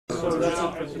So that's a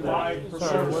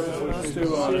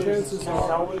 5% chances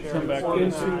are come back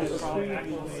into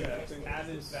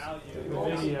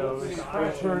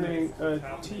videos turning a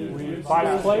TV.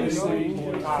 By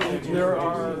placing, there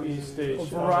are a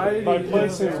variety. By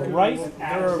placing there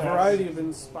are a variety of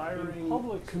inspiring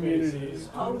public communities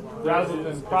rather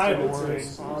than private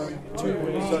ones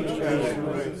such as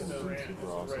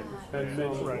and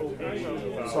many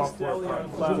software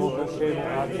platforms.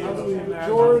 The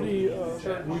majority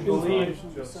of we believe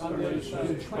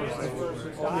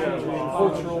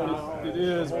cultural it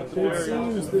is, but it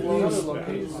seems that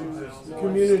these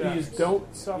communities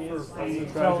don't suffer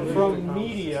from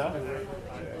media.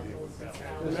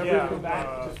 Yeah,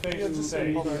 back to face and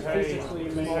say, physically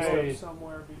made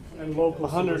and local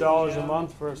 $100 a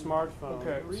month for a smartphone.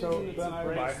 Okay, so then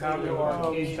I have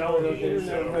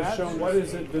television has shown what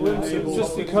is it that enables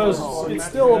just because it's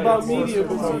still about media,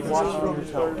 but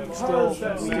because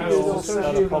that media is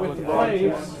associated with the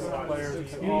place,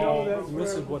 you know that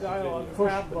this is what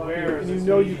and you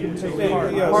know you can take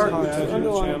part. The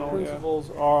underlying principles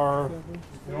are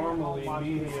normally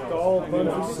media all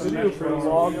video for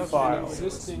log files. I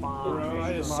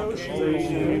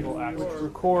associate which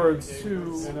records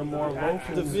to in a more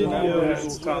local the video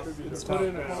it's put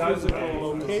in a physical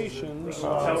locations.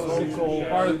 Local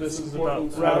part of this is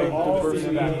about having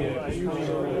diversity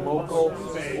local.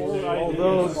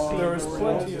 Although there is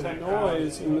plenty of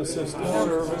noise in the system,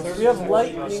 we have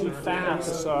lightning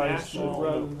fast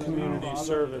community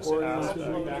service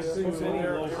aspects.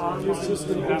 The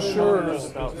system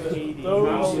ensures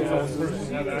those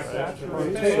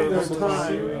take their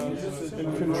time and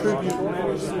contribute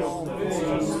many small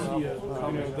things.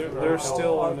 They're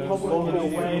still in the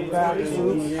public back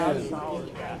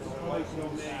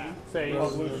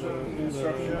phase.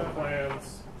 Instruction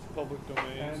plans. Public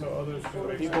domain, so others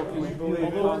can people can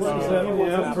believe that we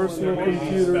have personal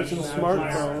computers and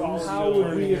smartphones. How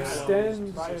would we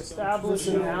extend by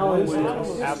establishing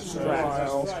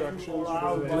abstract instructions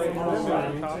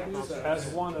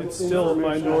as one of it's still a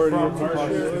minority of the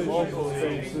population. Local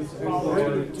spaces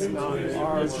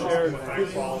are shared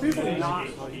frequently not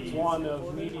one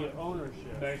of media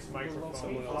ownership. Nice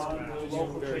microphone.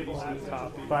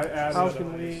 How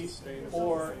can we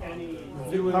or any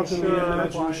how can we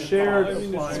imagine shared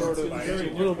sort of a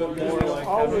little bit more like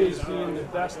always being the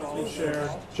best to share,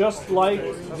 just like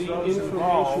the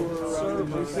information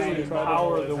service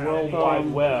power the World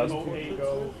Wide Web.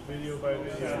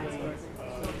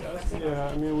 Yeah,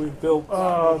 I mean we've built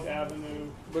avenue,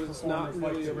 but it's not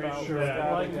really about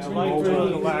like the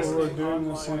last we're doing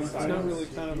this. It's not really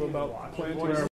kind of about planting.